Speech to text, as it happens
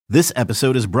This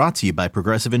episode is brought to you by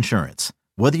Progressive Insurance.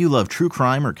 Whether you love true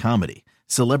crime or comedy,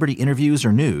 celebrity interviews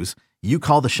or news, you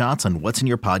call the shots on what's in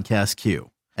your podcast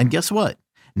queue. And guess what?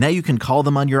 Now you can call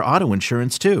them on your auto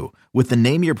insurance too with the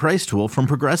Name Your Price tool from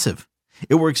Progressive.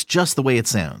 It works just the way it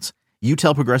sounds. You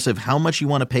tell Progressive how much you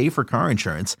want to pay for car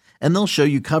insurance, and they'll show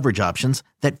you coverage options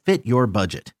that fit your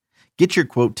budget. Get your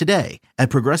quote today at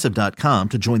Progressive.com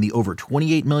to join the over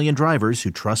 28 million drivers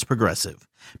who trust Progressive.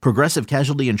 Progressive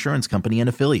Casualty Insurance Company and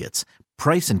Affiliates.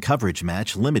 Price and coverage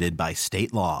match limited by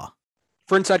state law.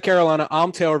 For Inside Carolina,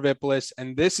 I'm Taylor Vippolis,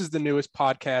 and this is the newest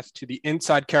podcast to the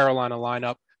Inside Carolina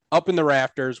lineup, Up in the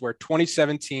Rafters, where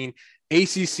 2017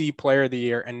 ACC Player of the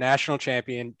Year and National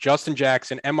Champion Justin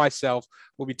Jackson and myself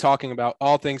will be talking about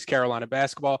all things Carolina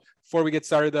basketball. Before we get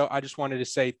started, though, I just wanted to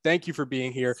say thank you for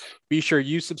being here. Be sure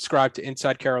you subscribe to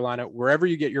Inside Carolina wherever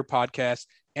you get your podcasts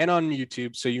and on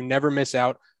YouTube so you never miss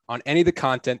out on any of the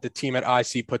content the team at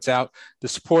IC puts out. The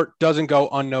support doesn't go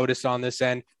unnoticed on this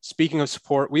end. Speaking of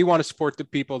support, we want to support the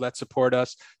people that support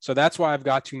us. So that's why I've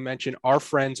got to mention our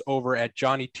friends over at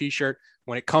Johnny T-Shirt.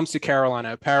 When it comes to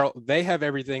Carolina apparel, they have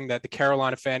everything that the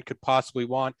Carolina fan could possibly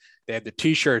want. They have the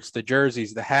T-shirts, the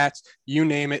jerseys, the hats, you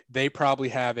name it, they probably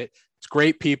have it. It's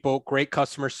great people, great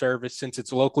customer service since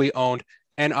it's locally owned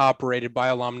and operated by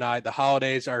alumni. The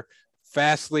holidays are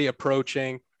fastly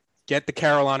approaching. Get the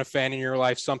Carolina fan in your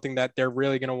life, something that they're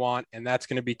really going to want, and that's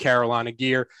going to be Carolina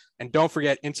gear. And don't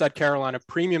forget, Inside Carolina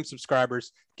premium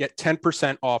subscribers get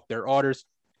 10% off their orders.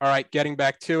 All right, getting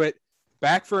back to it.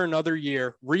 Back for another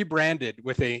year, rebranded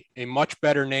with a much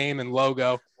better name and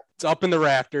logo. It's Up in the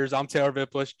Rafters. I'm Taylor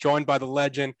Vippolis, joined by the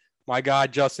legend, my guy,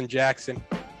 Justin Jackson.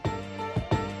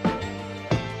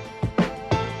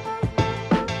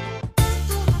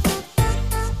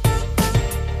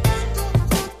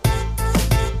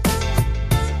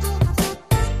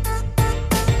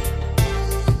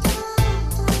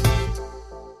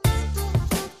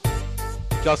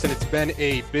 Justin, it's been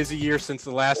a busy year since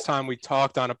the last time we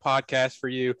talked on a podcast for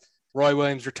you. Roy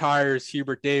Williams retires,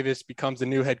 Hubert Davis becomes the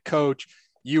new head coach.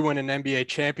 You win an NBA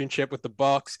championship with the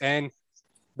Bucks, and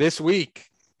this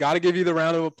week, got to give you the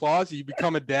round of applause. You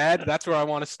become a dad. That's where I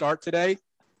want to start today.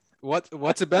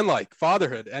 What's it been like,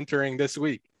 fatherhood, entering this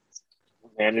week?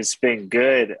 Man, it's been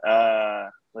good.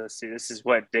 Let's see, this is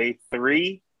what, day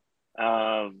 3?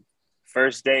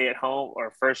 First day at home,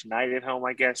 or first night at home,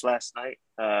 I guess, last night.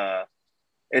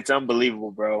 It's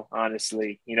unbelievable, bro,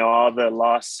 honestly. You know, all the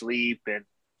lost sleep and,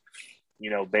 you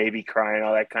know, baby crying,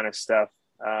 all that kind of stuff.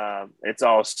 It's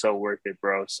all so worth it,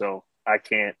 bro. So I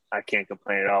can't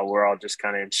complain at all. We're all just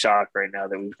kind of in shock right now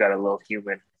that we've got a little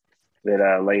human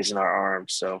that lays in our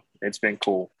arms. So it's been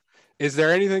cool. Is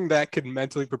there anything that could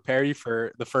mentally prepare you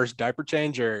for the first diaper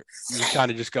change, or you kind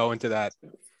of just go into that?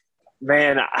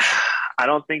 Man, I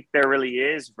don't think there really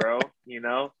is, bro. You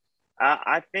know,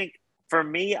 I think, for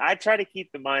me, I try to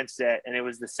keep the mindset, and it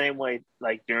was the same way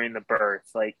like during the birth.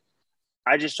 Like,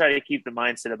 I just try to keep the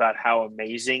mindset about how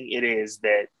amazing it is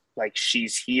that like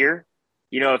she's here.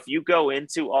 You know, if you go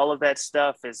into all of that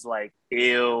stuff as like,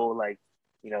 ew, like,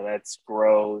 you know, that's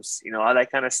gross, you know, all that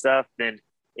kind of stuff, then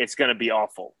it's going to be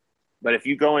awful. But if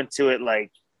you go into it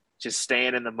like just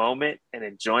staying in the moment and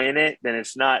enjoying it, then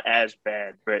it's not as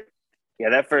bad. But yeah,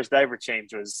 that first diaper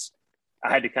change was, I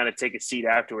had to kind of take a seat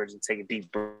afterwards and take a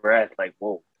deep breath. Like,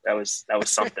 whoa, that was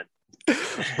something.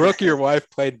 Brooke, your wife,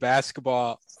 played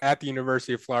basketball at the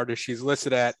University of Florida. She's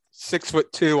listed at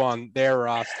 6'2" on their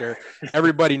roster.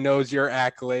 Everybody knows your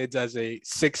accolades as a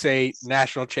 6'8"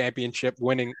 national championship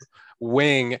winning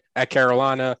wing at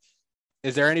Carolina.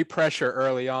 Is there any pressure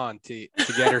early on to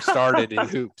get her started in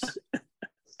hoops?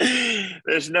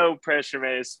 There's no pressure,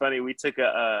 man. It's funny. We took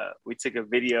a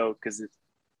video because it's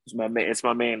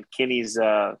my man Kenny's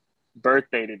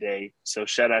birthday today, so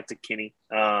shout out to Kenny.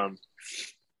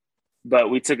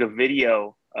 But we took a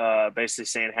video basically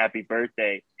saying happy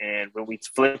birthday, and when we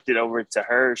flipped it over to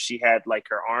her, she had like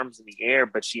her arms in the air,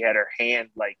 but she had her hand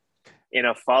like in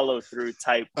a follow-through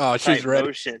type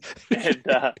motion.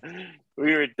 And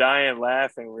we were dying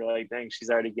laughing. We're like, dang, she's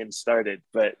already getting started.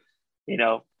 But you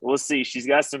know, we'll see. She's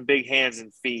got some big hands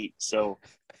and feet, so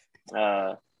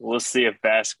we'll see if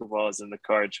basketball is in the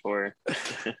cards for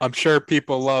her. I'm sure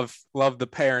people love the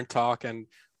parent talk, and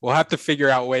we'll have to figure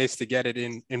out ways to get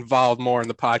it involved more in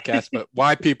the podcast. But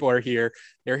why people are here,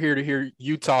 they're here to hear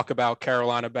you talk about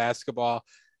Carolina basketball.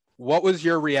 What was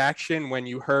your reaction when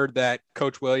you heard that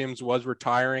Coach Williams was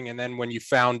retiring, and then when you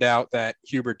found out that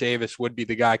Hubert Davis would be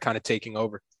the guy kind of taking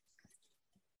over?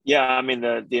 Yeah, I mean,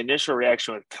 the initial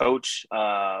reaction with Coach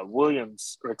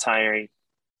Williams retiring,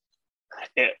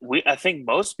 I think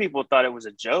most people thought it was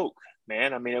a joke,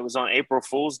 man. I mean, it was on April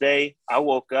Fool's Day. I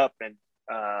woke up and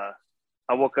I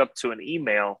woke up to an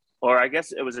email, or I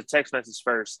guess it was a text message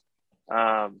first.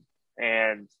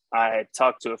 And I had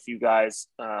talked to a few guys,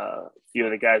 a few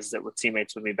of the guys that were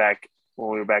teammates with me back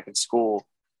when we were back in school.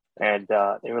 And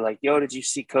they were like, yo, did you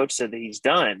see Coach said that he's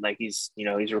done? Like he's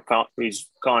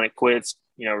calling it quits,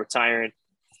 retiring.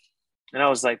 And I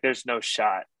was like, there's no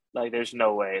shot. Like, there's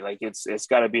no way. Like, it's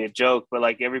got to be a joke. But,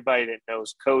 like, everybody that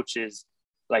knows Coach is,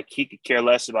 like, he could care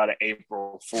less about an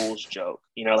April Fool's joke.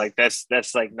 Like, that's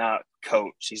like, not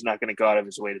Coach. He's not going to go out of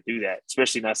his way to do that,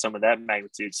 especially not some of that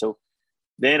magnitude. So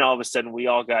then all of a sudden we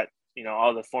all got,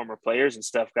 all the former players and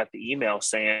stuff got the email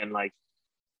saying, like,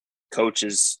 Coach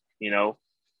is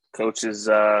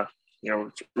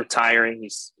retiring.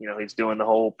 He's doing the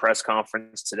whole press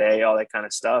conference today, all that kind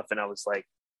of stuff. And I was like,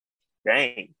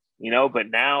 dang, but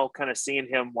now kind of seeing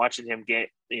him, watching him get,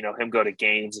 him go to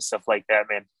games and stuff like that,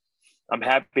 man, I'm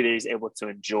happy that he's able to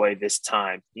enjoy this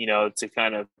time, to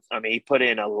kind of, he put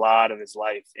in a lot of his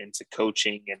life into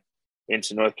coaching and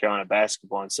into North Carolina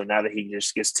basketball. And so now that he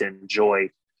just gets to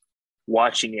enjoy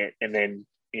watching it, and then,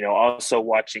 also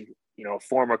watching, a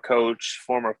former coach,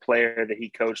 former player that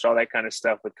he coached, all that kind of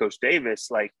stuff with Coach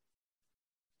Davis, like,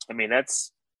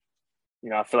 that's,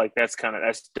 I feel like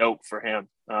that's dope for him.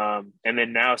 And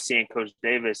then now seeing Coach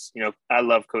Davis, I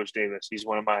love Coach Davis. He's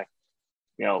one of my,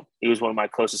 he was one of my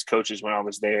closest coaches when I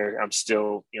was there. I'm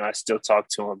still, I still talk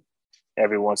to him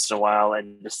every once in a while,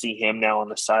 and to see him now on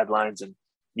the sidelines, and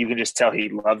you can just tell he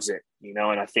loves it, and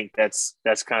I think that's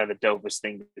kind of the dopest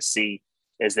thing to see,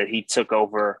 is that he took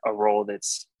over a role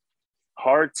that's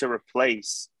hard to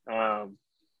replace.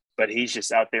 But he's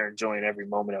just out there enjoying every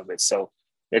moment of it. So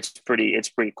it's pretty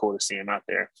cool to see him out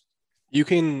there. You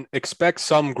can expect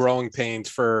some growing pains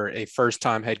for a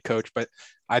first-time head coach, but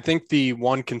I think the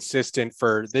one consistent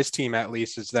for this team, at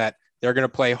least, is that they're going to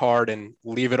play hard and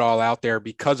leave it all out there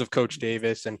because of Coach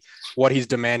Davis and what he's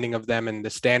demanding of them and the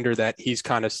standard that he's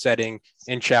kind of setting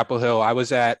in Chapel Hill. I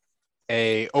was at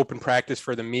a open practice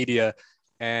for the media,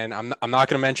 and I'm not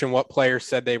going to mention what player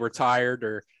said they were tired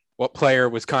or what player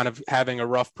was kind of having a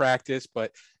rough practice,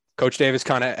 but Coach Davis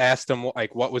kind of asked him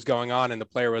like what was going on, and the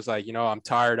player was like, I'm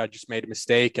tired. I just made a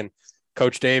mistake. And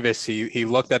Coach Davis, he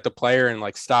looked at the player and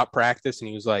like stopped practice, and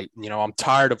he was like, I'm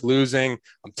tired of losing.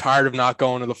 I'm tired of not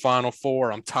going to the Final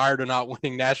Four. I'm tired of not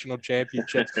winning national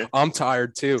championships. I'm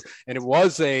tired too. And it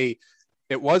was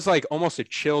like almost a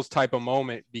chills type of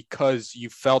moment, because you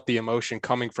felt the emotion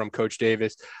coming from Coach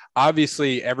Davis.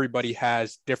 Obviously, everybody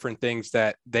has different things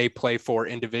that they play for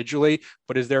individually,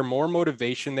 but is there more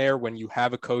motivation there when you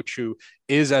have a coach who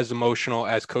is as emotional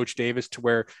as Coach Davis, to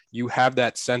where you have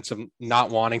that sense of not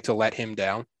wanting to let him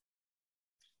down?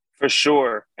 For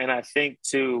sure. And I think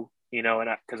too,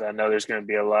 because I know there's going to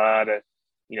be a lot of,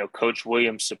 Coach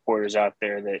Williams supporters out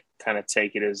there that kind of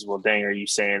take it as, well, dang, are you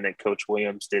saying that Coach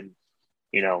Williams didn't,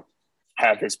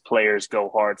 have his players go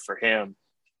hard for him?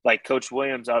 Like, Coach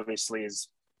Williams obviously is,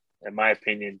 in my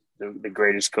opinion, the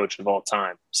greatest coach of all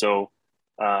time. So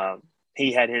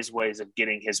he had his ways of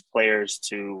getting his players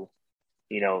to,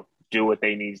 do what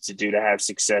they needed to do to have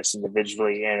success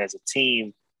individually and as a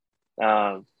team.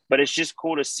 But it's just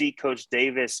cool to see Coach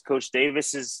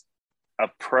Davis's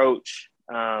approach.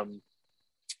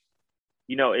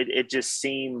 It just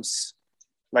seems,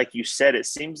 like you said, it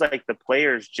seems like the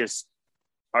players just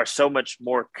are so much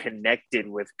more connected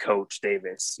with Coach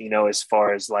Davis, as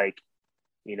far as like,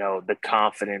 the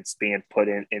confidence being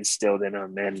instilled in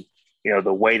him, and,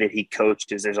 the way that he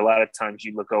coaches. There's a lot of times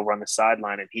you look over on the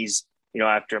sideline and he's,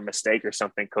 after a mistake or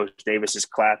something, Coach Davis is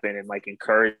clapping and like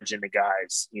encouraging the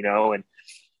guys, and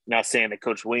not saying that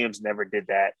Coach Williams never did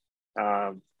that.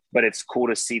 But it's cool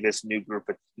to see this new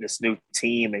group, this new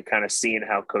team, and kind of seeing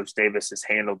how Coach Davis has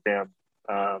handled them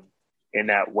in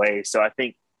that way. So I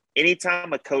think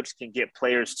anytime a coach can get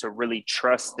players to really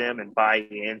trust them and buy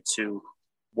into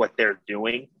what they're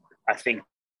doing, I think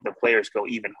the players go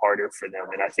even harder for them.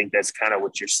 And I think that's kind of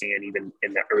what you're seeing even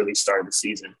in the early start of the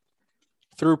season.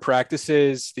 Through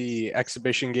practices, the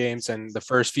exhibition games, and the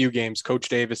first few games, Coach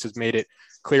Davis has made it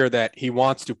clear that he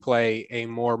wants to play a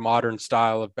more modern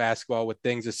style of basketball, with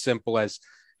things as simple as,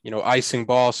 icing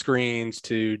ball screens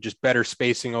to just better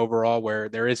spacing overall, where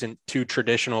there isn't two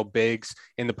traditional bigs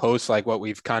in the post like what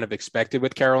we've kind of expected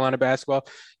with Carolina basketball.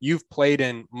 You've played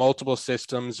in multiple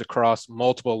systems across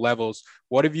multiple levels.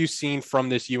 What have you seen from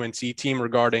this UNC team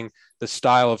regarding the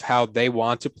style of how they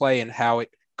want to play and how it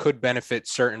could benefit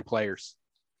certain players?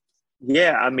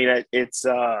 Yeah,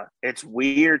 it's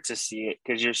weird to see it,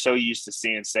 because you're so used to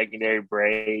seeing secondary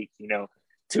break,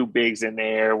 two bigs in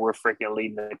there. We're freaking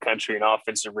leading the country in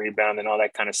offensive rebound and all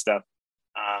that kind of stuff.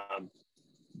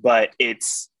 But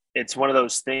it's it's one of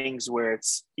those things where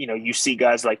it's, you see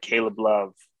guys like Caleb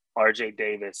Love, RJ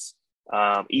Davis,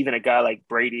 even a guy like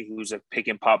Brady, who's a pick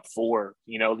and pop four,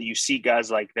 you see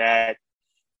guys like that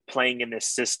playing in this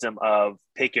system of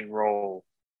pick and roll,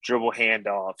 dribble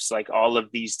handoffs, like all of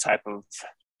these type of,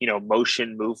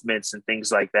 motion movements and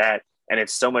things like that. And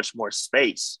it's so much more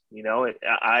space,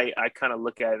 I kind of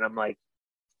look at it and I'm like,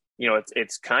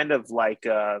 it's kind of like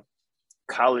a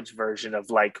college version of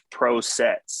like pro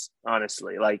sets,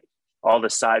 honestly, like all the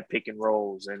side pick and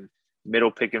rolls and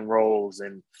middle pick and rolls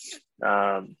and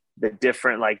the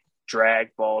different like drag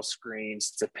ball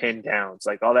screens to pin downs,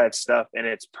 like all that stuff. And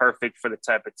it's perfect for the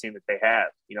type of team that they have.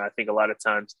 I think a lot of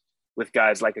times with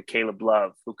guys like a Caleb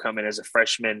Love who come in as a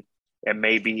freshman and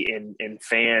maybe in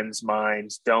fans'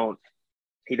 minds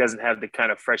he doesn't have the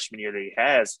kind of freshman year that he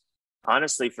has.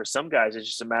 Honestly, for some guys, it's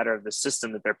just a matter of the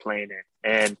system that they're playing in.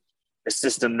 And the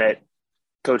system that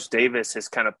Coach Davis has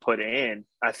kind of put in,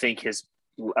 I think has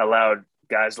allowed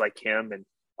guys like him and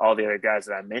all the other guys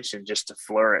that I mentioned just to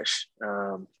flourish.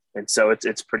 And so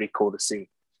it's pretty cool to see.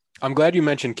 I'm glad you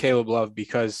mentioned Caleb Love,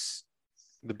 because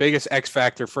the biggest X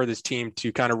factor for this team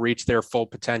to kind of reach their full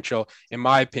potential, in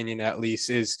my opinion, at least,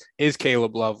 is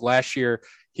Caleb Love. Last year,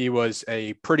 he was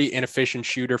a pretty inefficient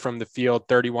shooter from the field,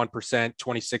 31%,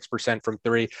 26% from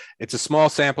three. It's a small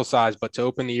sample size, but to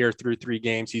open the year through 3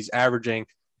 games, he's averaging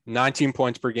 19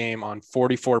 points per game on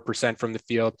 44% from the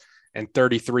field and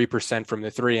 33% from the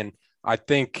three. And I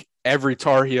think every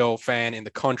Tar Heel fan in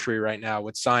the country right now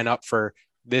would sign up for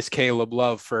this Caleb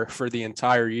Love for the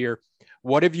entire year.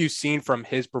 What have you seen from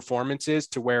his performances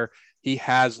to where he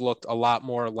has looked a lot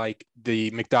more like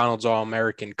the McDonald's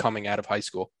All-American coming out of high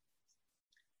school?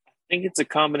 I think it's a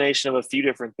combination of a few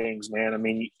different things, man. I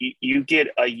mean, you get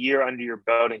a year under your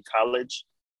belt in college.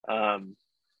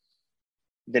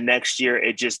 The next year,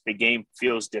 the game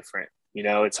feels different.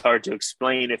 It's hard to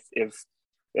explain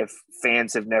if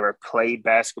fans have never played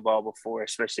basketball before,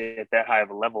 especially at that high of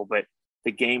a level, but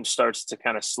the game starts to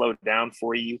kind of slow down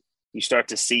for you. You start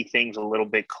to see things a little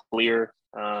bit clearer.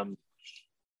 And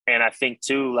I think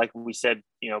too, like we said,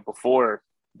 before,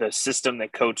 the system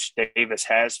that Coach Davis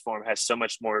has for him has so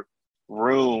much more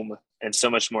room and so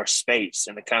much more space.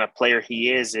 And the kind of player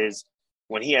he is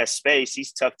when he has space,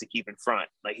 he's tough to keep in front.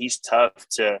 Like he's tough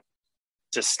to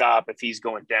stop if he's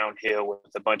going downhill with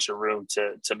a bunch of room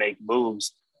to make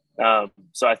moves.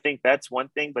 So I think that's one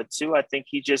thing, but two, I think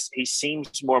he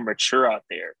seems more mature out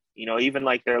there. Even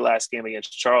like their last game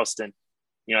against Charleston,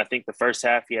 I think the first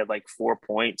half he had like 4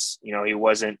 points. He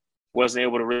wasn't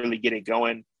able to really get it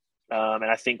going. And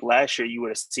I think last year you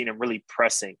would have seen him really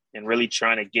pressing and really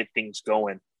trying to get things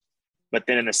going. But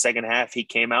then in the second half, he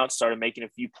came out, started making a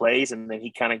few plays, and then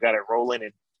he kind of got it rolling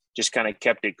and just kind of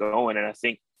kept it going. And I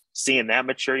think seeing that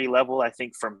maturity level, I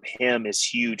think from him is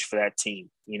huge for that team,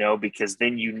 because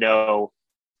then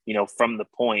from the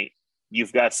point,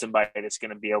 you've got somebody that's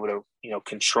going to be able to,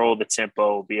 control the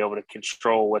tempo, be able to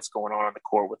control what's going on the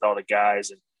court with all the guys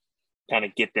and kind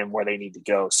of get them where they need to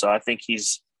go. So I think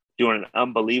he's doing an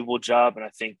unbelievable job, and I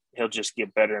think he'll just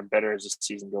get better and better as the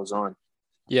season goes on.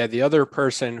 Yeah, the other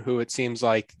person who it seems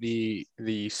like the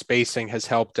spacing has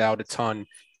helped out a ton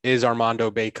is Armando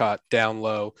Bacot down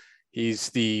low. He's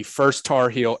the first Tar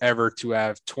Heel ever to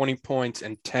have 20 points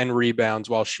and 10 rebounds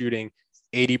while shooting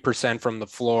 80% from the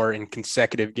floor in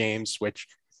consecutive games, which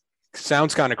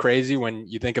sounds kind of crazy when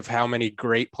you think of how many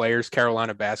great players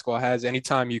Carolina basketball has.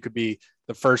 Anytime you could be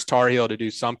the first Tar Heel to do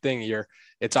something,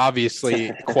 it's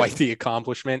obviously quite the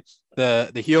accomplishment.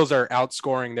 The Heels are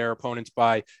outscoring their opponents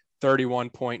by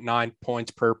 31.9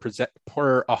 points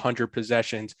per 100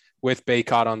 possessions with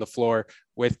Bacot on the floor.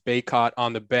 With Bacot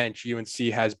on the bench,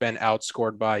 UNC has been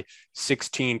outscored by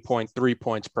 16.3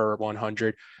 points per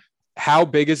 100. How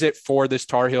big is it for this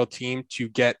Tar Heel team to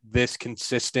get this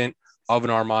consistent of an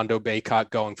Armando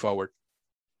Bacot going forward?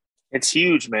 It's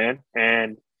huge, man.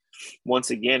 And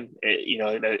once again,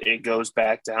 it goes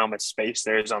back to how much space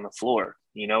there is on the floor.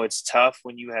 It's tough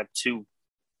when you have 2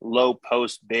 low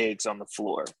post bigs on the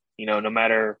floor, no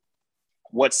matter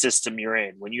what system you're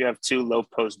in. When you have 2 low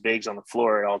post bigs on the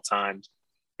floor at all times,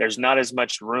 there's not as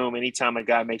much room. Anytime a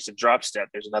guy makes a drop step,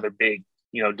 there's another big,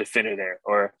 defender there.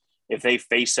 Or if they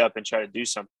face up and try to do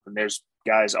something, there's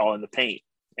guys all in the paint.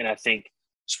 And I think,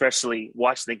 especially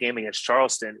watching the game against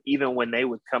Charleston, even when they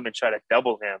would come and try to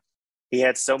double him, he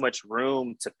had so much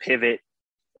room to pivot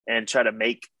and try to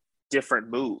make different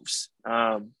moves.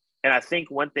 And I think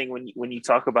one thing when you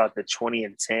talk about the 20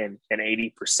 and 10 and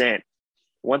 80%,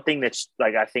 one thing that's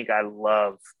like, I think I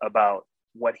love about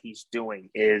what he's doing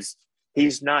is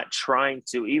he's not trying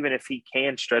to, even if he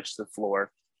can stretch the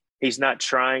floor, he's not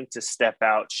trying to step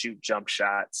out, shoot jump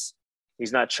shots.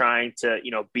 He's not trying to,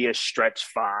 be a stretch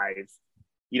five.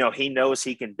 He knows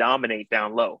he can dominate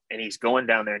down low, and he's going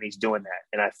down there and he's doing that.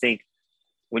 And I think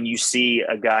when you see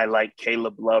a guy like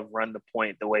Caleb Love run the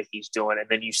point the way he's doing, and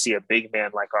then you see a big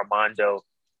man like Armando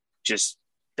just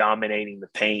dominating the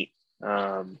paint,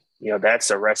 that's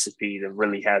a recipe to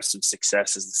really have some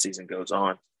success as the season goes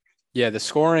on. Yeah, the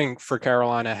scoring for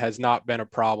Carolina has not been a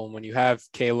problem. When you have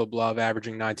Caleb Love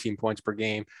averaging 19 points per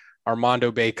game,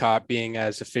 Armando Bacot being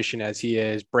as efficient as he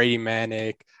is, Brady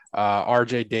Manick,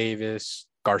 RJ Davis,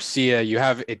 Garcia, you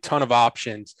have a ton of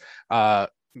options.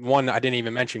 One I didn't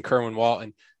even mention, Kerwin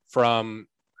Walton, from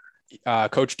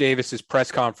Coach Davis's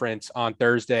press conference on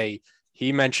Thursday.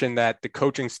 He mentioned that the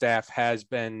coaching staff has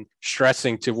been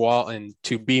stressing to Walton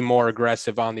to be more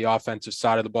aggressive on the offensive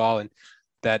side of the ball, and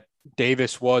that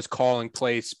Davis was calling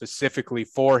plays specifically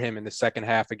for him in the second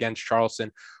half against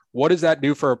Charleston. What does that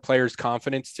do for a player's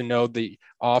confidence to know the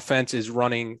offense is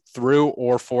running through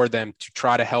or for them to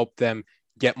try to help them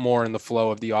get more in the flow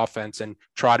of the offense and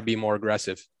try to be more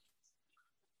aggressive?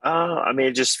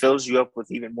 It just fills you up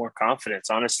with even more confidence,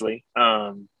 honestly.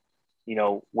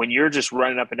 When you're just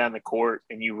running up and down the court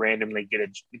and you randomly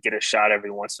get a shot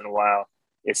every once in a while,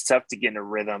 it's tough to get in a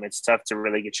rhythm. It's tough to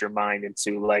really get your mind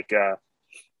into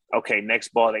okay,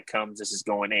 next ball that comes, this is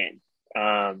going in.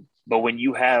 But when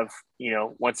you have,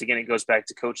 once again, it goes back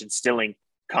to coach instilling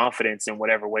confidence in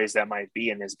whatever ways that might be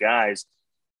in his guys.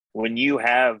 When you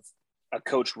have a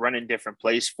coach running different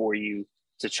plays for you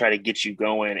to try to get you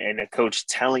going, and a coach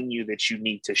telling you that you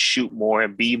need to shoot more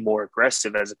and be more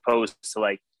aggressive, as opposed to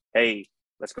like, hey,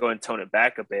 let's go and tone it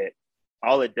back a bit.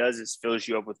 All it does is fills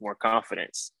you up with more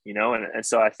confidence, And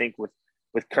so I think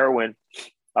with Kerwin,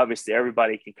 obviously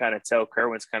everybody can kind of tell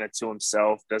Kerwin's kind of to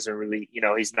himself, doesn't really,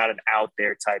 he's not an out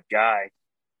there type guy.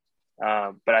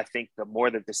 But I think the more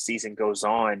that the season goes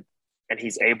on and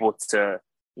he's able to,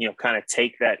 kind of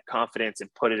take that confidence and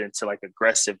put it into like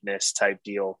aggressiveness type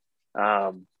deal.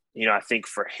 I think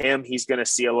for him, he's going to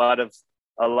see a lot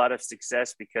of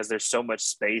success because there's so much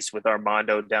space with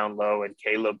Armando down low and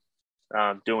Caleb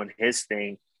doing his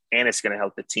thing. And it's going to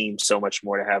help the team so much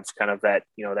more to have kind of that,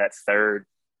 that third,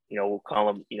 we'll call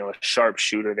him, a sharp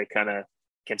shooter that kind of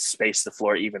can space the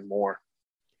floor even more.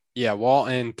 Yeah,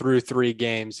 Walton through 3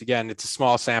 games. Again, it's a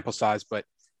small sample size, but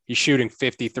he's shooting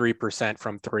 53%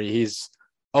 from 3. He's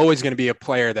always going to be a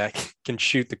player that can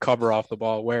shoot the cover off the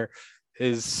ball. Where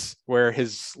his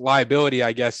liability,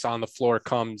 I guess, on the floor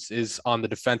comes is on the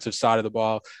defensive side of the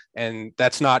ball. And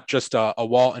that's not just a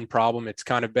Walton problem. It's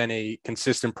kind of been a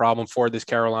consistent problem for this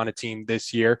Carolina team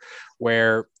this year,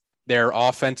 where their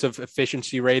offensive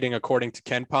efficiency rating, according to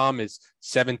KenPom, is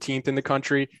 17th in the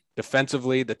country.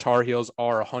 Defensively, the Tar Heels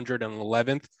are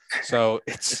 111th. So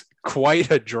it's quite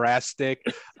a drastic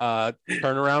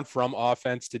turnaround from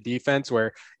offense to defense,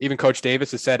 where even Coach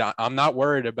Davis has said, I'm not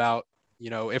worried about,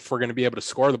 if we're going to be able to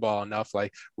score the ball enough.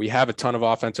 Like, we have a ton of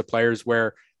offensive players.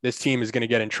 Where this team is going to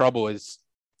get in trouble is,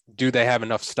 do they have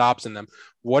enough stops in them?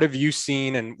 What have you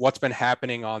seen and what's been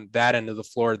happening on that end of the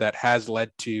floor that has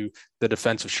led to the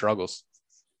defensive struggles?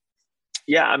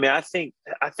 Yeah, I think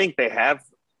they have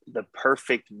the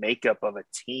perfect makeup of a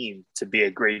team to be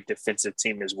a great defensive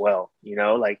team as well.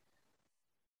 Like,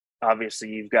 obviously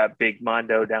you've got Big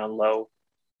Mondo down low.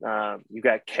 You've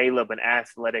got Caleb, an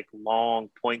athletic, long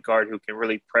point guard who can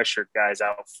really pressure guys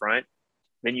out front.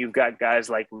 Then you've got guys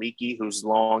like Leaky, who's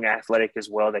long, athletic as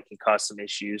well, that can cause some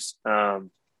issues.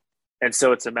 And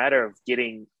so it's a matter of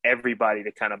getting everybody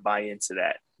to kind of buy into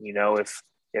that.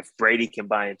 If Brady can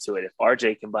buy into it, if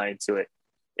RJ can buy into it,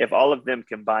 if all of them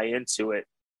can buy into it,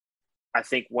 I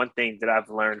think one thing that I've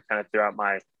learned kind of throughout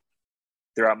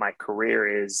my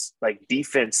career is, like,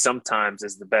 defense sometimes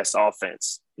is the best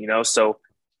offense. So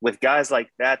with guys like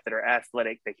that are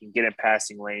athletic, they can get in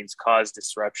passing lanes, cause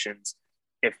disruptions.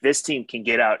 If this team can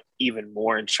get out even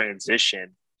more in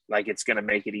transition, like, it's going to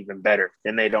make it even better.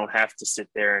 Then they don't have to sit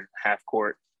there in half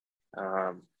court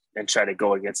and try to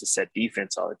go against a set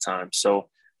defense all the time. So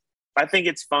I think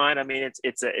it's fine.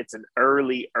 It's an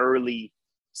early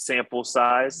sample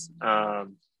size.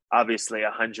 Obviously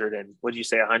 100 and what did you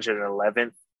say?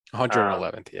 111th.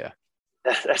 111th. Yeah.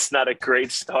 That's not a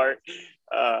great start.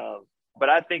 But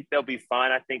I think they'll be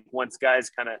fine. I think once guys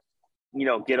kind of,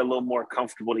 get a little more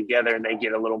comfortable together and they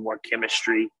get a little more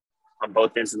chemistry on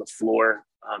both ends of the floor,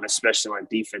 especially on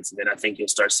defense, and then I think you'll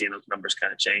start seeing those numbers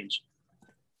kind of change.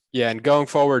 Yeah, and going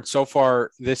forward, so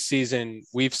far this season,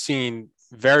 we've seen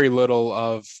very little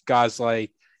of guys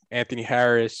like Anthony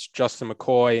Harris, Justin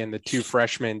McCoy, and the 2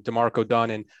 freshmen, DeMarco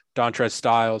Dunn and Dontrez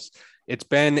Styles. It's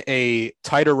been a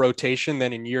tighter rotation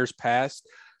than in years past.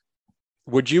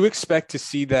 Would you expect to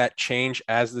see that change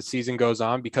as the season goes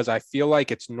on? Because I feel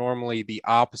like it's normally the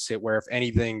opposite, where if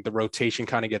anything, the rotation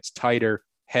kind of gets tighter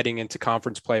heading into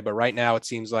conference play. But right now it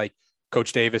seems like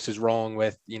Coach Davis is rolling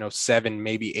with, 7,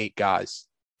 maybe 8 guys.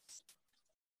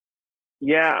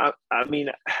 Yeah, I mean,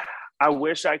 I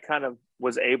wish I kind of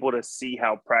was able to see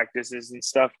how practices and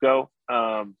stuff go.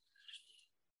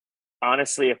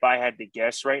 Honestly, if I had to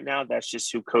guess right now, that's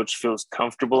just who coach feels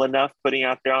comfortable enough putting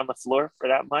out there on the floor for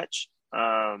that much.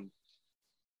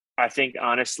 I think,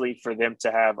 honestly, for them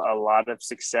to have a lot of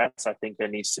success, I think there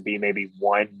needs to be maybe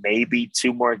 1, maybe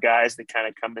 2 more guys that kind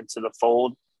of come into the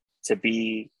fold to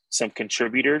be some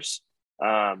contributors.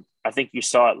 I think you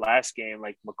saw it last game,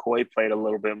 like McCoy played a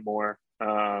little bit more.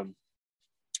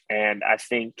 And I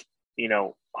think,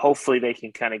 hopefully they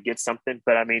can kind of get something.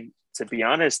 But I mean, to be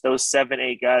honest, those 7,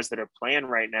 8 guys that are playing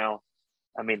right now,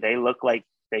 I mean, they look like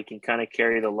they can kind of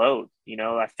carry the load.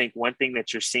 I think one thing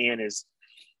that you're seeing is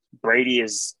Brady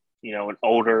is, an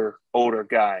older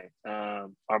guy.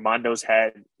 Armando's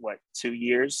had 2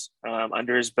 years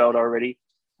under his belt already.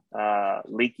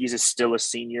 Leakey's is still a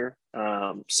senior.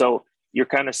 So you're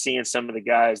kind of seeing some of the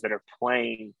guys that are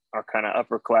playing are kind of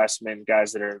upperclassmen,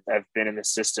 guys that have been in the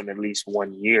system at least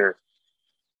 1 year.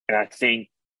 And I think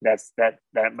that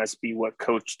must be what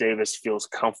Coach Davis feels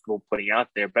comfortable putting out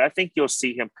there. But I think you'll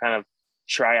see him kind of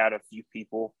try out a few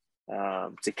people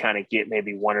to kind of get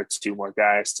maybe 1 or 2 more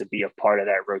guys to be a part of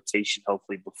that rotation,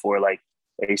 hopefully before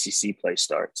ACC play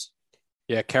starts.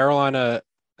 Yeah, Carolina,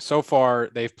 so far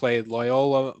they've played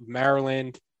Loyola,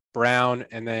 Maryland, Brown,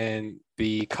 and then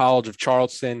the College of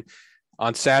Charleston.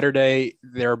 On Saturday,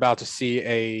 they're about to see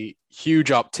a huge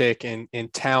uptick in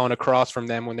talent across from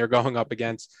them when they're going up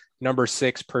against number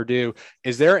 6 Purdue.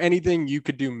 Is there anything you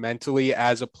could do mentally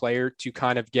as a player to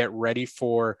kind of get ready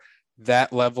for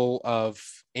that level of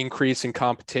increase in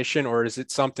competition, or is it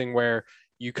something where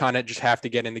you kind of just have to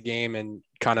get in the game and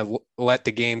kind of let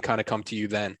the game kind of come to you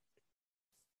then?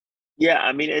 Yeah,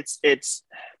 I mean, it's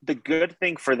the good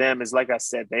thing for them is, like I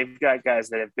said, they've got guys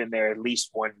that have been there at least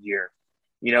 1 year,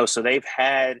 so they've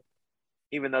had,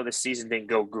 even though the season didn't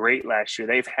go great last year,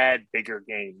 they've had bigger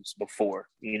games before,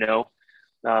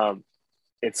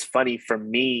 It's funny for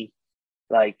me,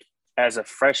 as a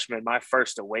freshman, my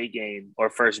first away game or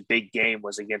first big game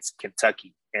was against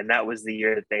Kentucky. And that was the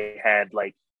year that they had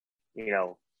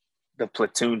the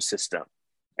platoon system.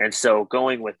 And so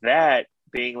going with that,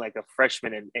 being like a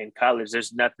freshman in college,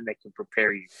 there's nothing that can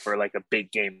prepare you for a big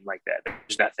game like that.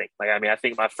 There's nothing. I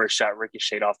think my first shot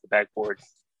ricocheted off the backboard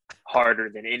harder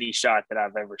than any shot that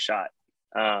I've ever shot.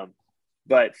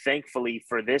 But thankfully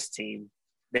for this team,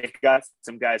 they've got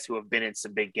some guys who have been in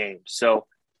some big games. So,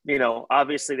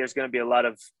 obviously there's going to be a lot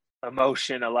of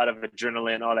emotion, a lot of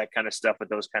adrenaline, all that kind of stuff with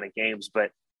those kind of games. But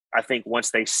I think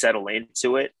once they settle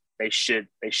into it, they should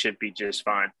be just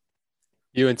fine.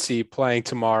 UNC playing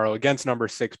tomorrow against number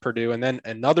 6 Purdue, and then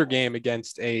another game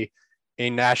against a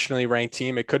nationally ranked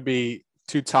team. It could be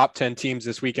 2 top 10 teams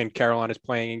this weekend. Carolina's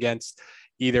playing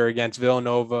either against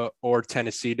Villanova or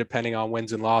Tennessee, depending on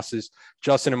wins and losses.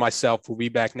 Justin and myself will be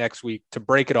back next week to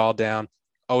break it all down.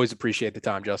 Always appreciate the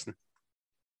time, Justin.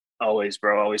 Always,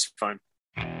 bro. Always fun.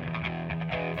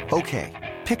 Okay,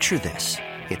 picture this.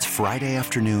 It's Friday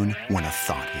afternoon when a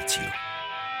thought hits you.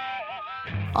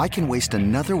 I can waste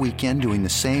another weekend doing the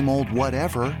same old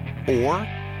whatever, or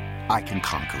I can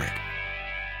conquer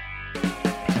it.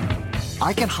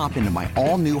 I can hop into my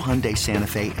all-new Hyundai Santa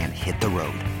Fe and hit the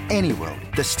road. Any road.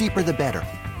 The steeper, the better.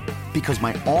 Because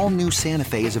my all-new Santa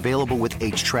Fe is available with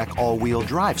H-Track all-wheel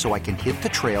drive, so I can hit the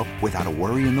trail without a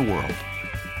worry in the world.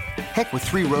 Heck, with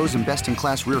 3 rows and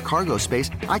best-in-class rear cargo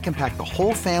space, I can pack the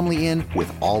whole family in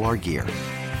with all our gear.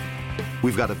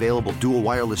 We've got available dual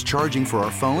wireless charging for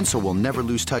our phones, so we'll never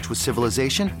lose touch with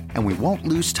civilization, and we won't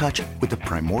lose touch with the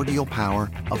primordial power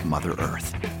of Mother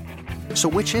Earth. So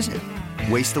which is it?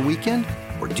 Waste the weekend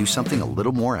or do something a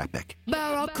little more epic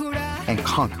and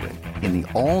conquer it in the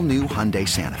all-new Hyundai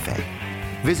Santa Fe.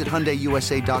 Visit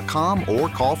HyundaiUSA.com or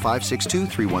call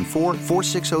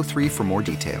 562-314-4603 for more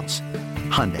details.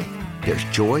 Hyundai, there's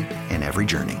joy in every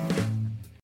journey.